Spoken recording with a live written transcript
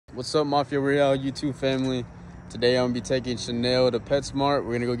What's up, Mafia Royale YouTube family? Today I'm gonna be taking Chanel to PetSmart.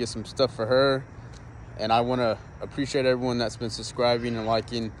 We're gonna go get some stuff for her. And I wanna appreciate everyone that's been subscribing and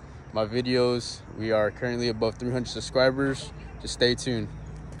liking my videos. We are currently above 300 subscribers. Just stay tuned.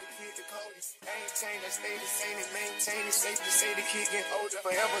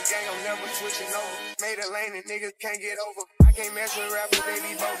 Made a lane and niggas can't get over. I can't mess with rappers, they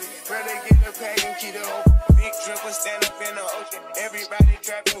be bogus. Rather get the pack and keep it open. Big dripper stand up in the ocean. Everybody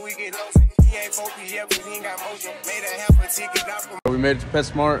trapping, we get lost. He ain't focused yet, but he ain't got motion. Made a half a ticket out from. We made it to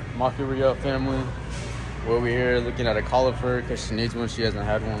PetSmart, Mafia Royale family. We're over here looking at a collar for her because she needs one. She hasn't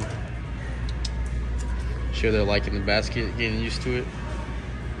had one. Sure they're liking the basket, getting used to it.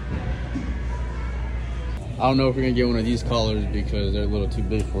 I don't know if we're gonna get one of these collars because they're a little too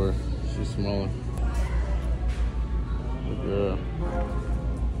big for her. She's smaller. Good.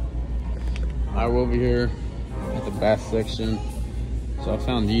 Alright, we're over here at the bath section. So I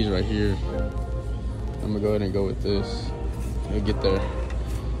found these right here. I'm gonna go ahead and go with this. They'll get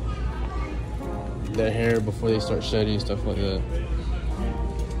their hair before they start shedding, stuff like that.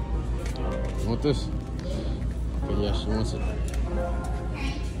 You want this? Okay, yeah, she wants it.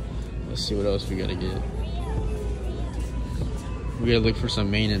 Let's see what else we gotta get. We gotta look for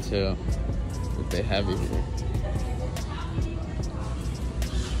some mane and tail if they have it here.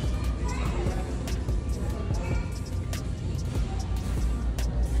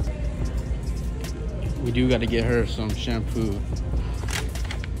 We do gotta get her some shampoo.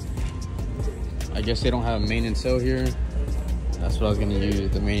 I guess they don't have mane and tail here. That's what I was gonna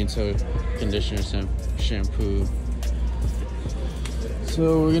use, the mane and tail conditioner shampoo.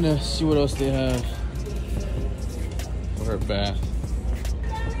 So we're gonna see what else they have for her bath.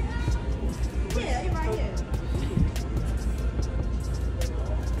 Yeah, you're right here.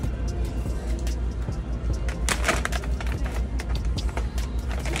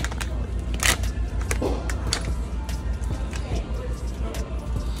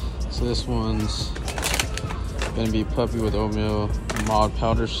 So this one's gonna be puppy with oatmeal, mild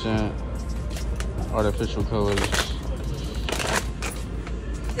powder scent, artificial colors.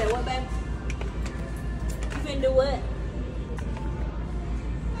 Say what, babe? You finna do what?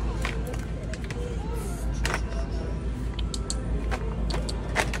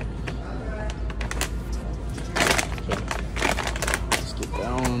 Let's get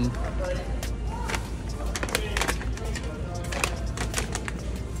down.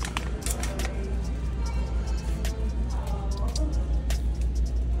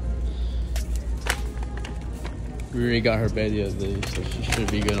 We already got her bed the other day, so she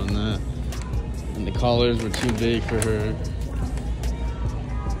should be good on that. And the collars were too big for her.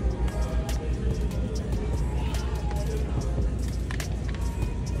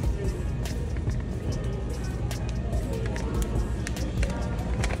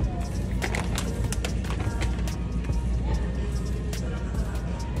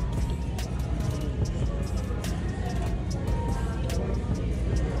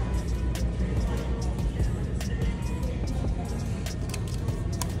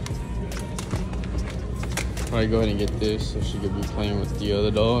 Probably go ahead and get this so she could be playing with the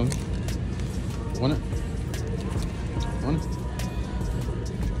other dog. Want it? Want it?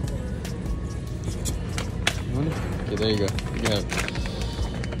 Want it? Okay, there you go. You have it.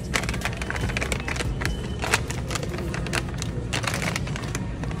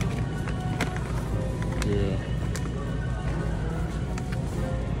 Yeah.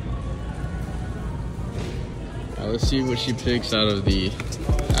 Alright, let's see what she picks out of the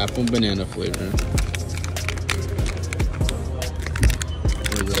apple banana flavor.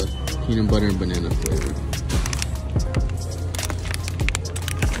 Peanut butter and banana flavor.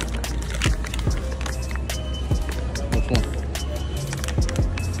 Which one?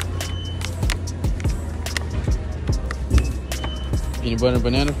 Peanut butter and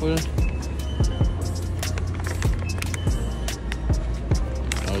banana flavor?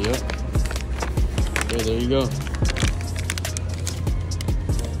 Oh, yep. Okay, there you go.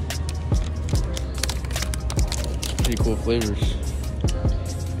 Pretty cool flavors.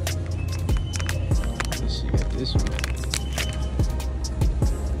 This one.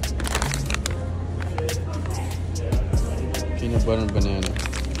 Peanut butter and banana.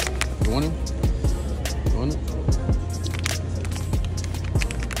 You want it? You want it?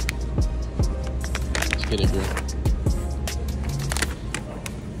 Let's get it, girl.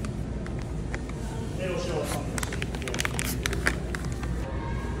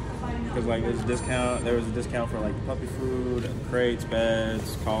 Because like there's a discount, there was a discount for like puppy food, crates,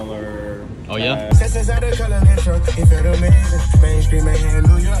 beds, collar. Oh yeah? Mainstream in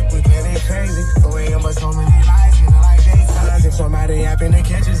New York, we getting crazy. But we almost so many lies, you know, like they Cause if somebody happen to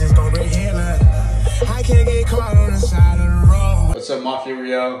catch us, it's gonna break headline. I can't get caught on the side of the road. What's up, Mafia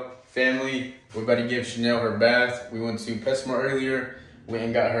Royale family? We're about to give Chanel her bath. We went to PetSmart earlier. Went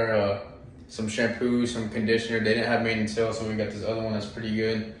and got her some shampoo, some conditioner. They didn't have made in sale, so we got this other one that's pretty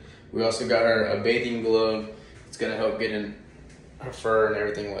good. We also got her a bathing glove. It's gonna help get in her fur and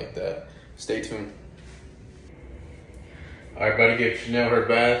everything like that. Stay tuned. All right, about to give Chanel her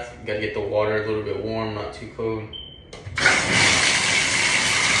bath. Gotta get the water a little bit warm, not too cold.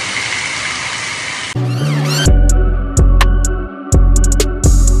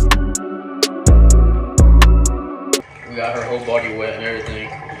 We got her whole body wet and everything,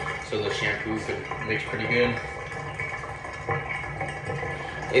 so the shampoo could mix pretty good.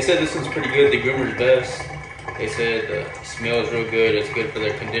 They said this one's pretty good, the groomer's best. They said the smell is real good, it's good for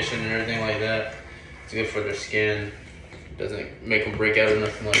their condition and everything like that. It's good for their skin, doesn't make them break out or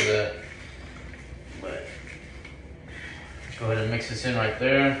nothing like that. But go ahead and mix this in right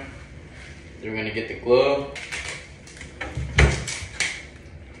there. Then we're gonna get the glove.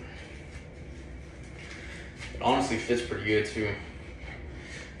 It honestly fits pretty good too.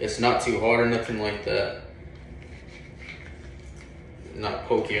 It's not too hard or nothing like that. Not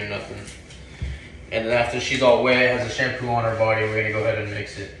pokey or nothing. And then after she's all wet, has the shampoo on her body, we're gonna go ahead and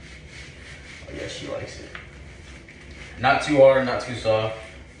mix it. Oh yeah, she likes it. Not too hard, not too soft.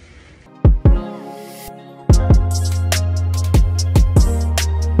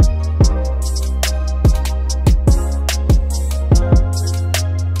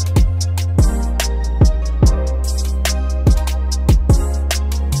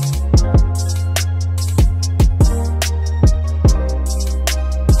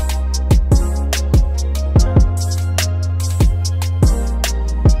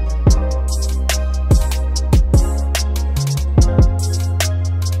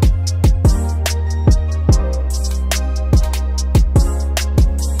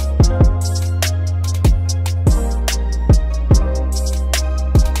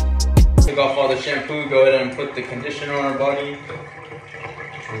 Take off all the shampoo, go ahead and put the conditioner on our body.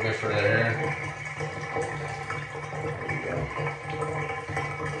 We're good for the hair. There you go.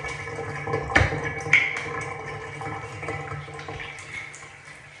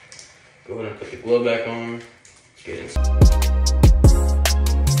 Go ahead and put the glove back on. Get it.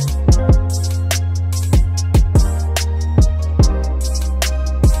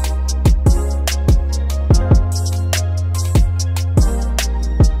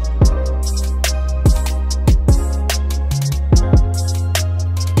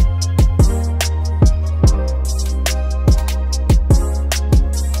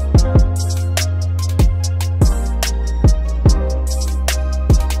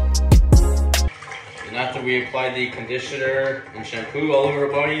 After we apply the conditioner and shampoo all over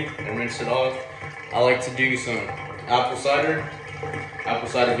our body and rinse it off, I like to do some apple cider. Apple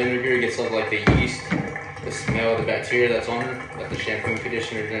cider vinegar gets off like the yeast, the smell, the bacteria that's on her, that the shampoo and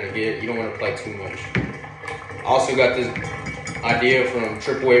conditioner is gonna get. You don't want to apply too much. I also got this idea from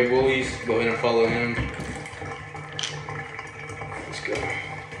Triple A Bullies. Go ahead and follow him. Let's go.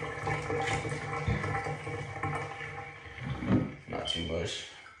 Not too much.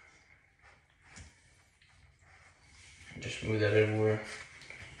 Just move that everywhere.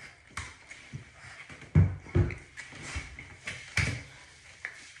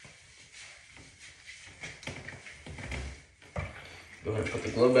 Go ahead and put the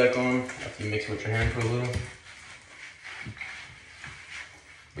glove back on after you mix it with your hand for a little.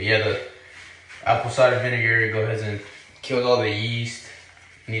 But yeah, the apple cider vinegar, go ahead and kills all the yeast,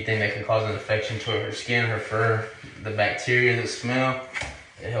 anything that can cause an infection to her skin, her fur, the bacteria, the smell.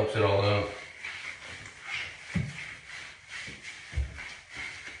 It helps it all out.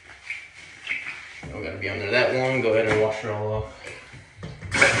 Don't gotta be under that long. Go ahead and wash it all off.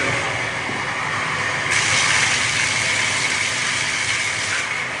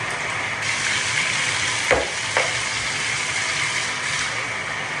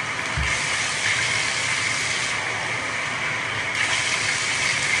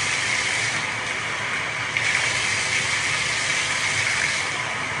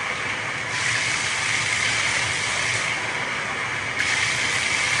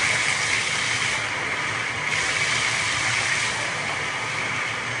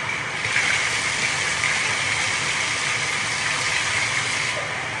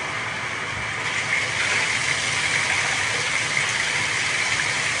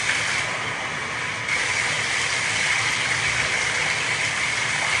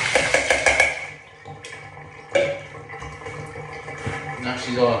 Now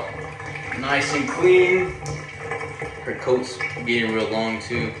she's all nice and clean. Her coat's getting real long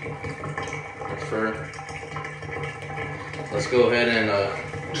too. Her fur. let's go ahead and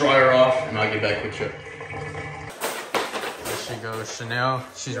dry her off, and I'll get back with you. There she goes, Chanel.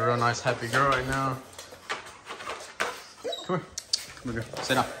 She's a real nice, happy girl right now. Come here. Come here, girl.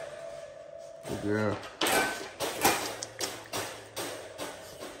 Sit down. Good girl.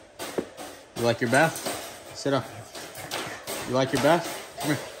 You like your bath? Sit down. You like your bath?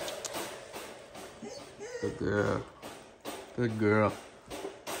 Come here. Good girl. Good girl.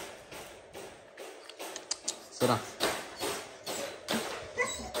 Sit down.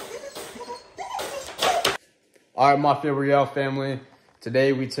 All right, Mafia Royale family.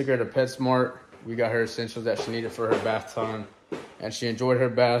 Today we took her to PetSmart. We got her essentials that she needed for her bath time, and she enjoyed her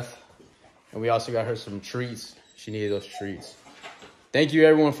bath. And we also got her some treats. She needed those treats. Thank you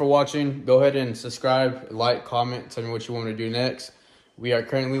everyone for watching. Go ahead and subscribe, like, comment, tell me what you want to do next. We are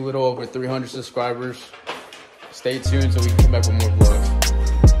currently a little over 300 subscribers. Stay tuned so we can come back with more vlogs.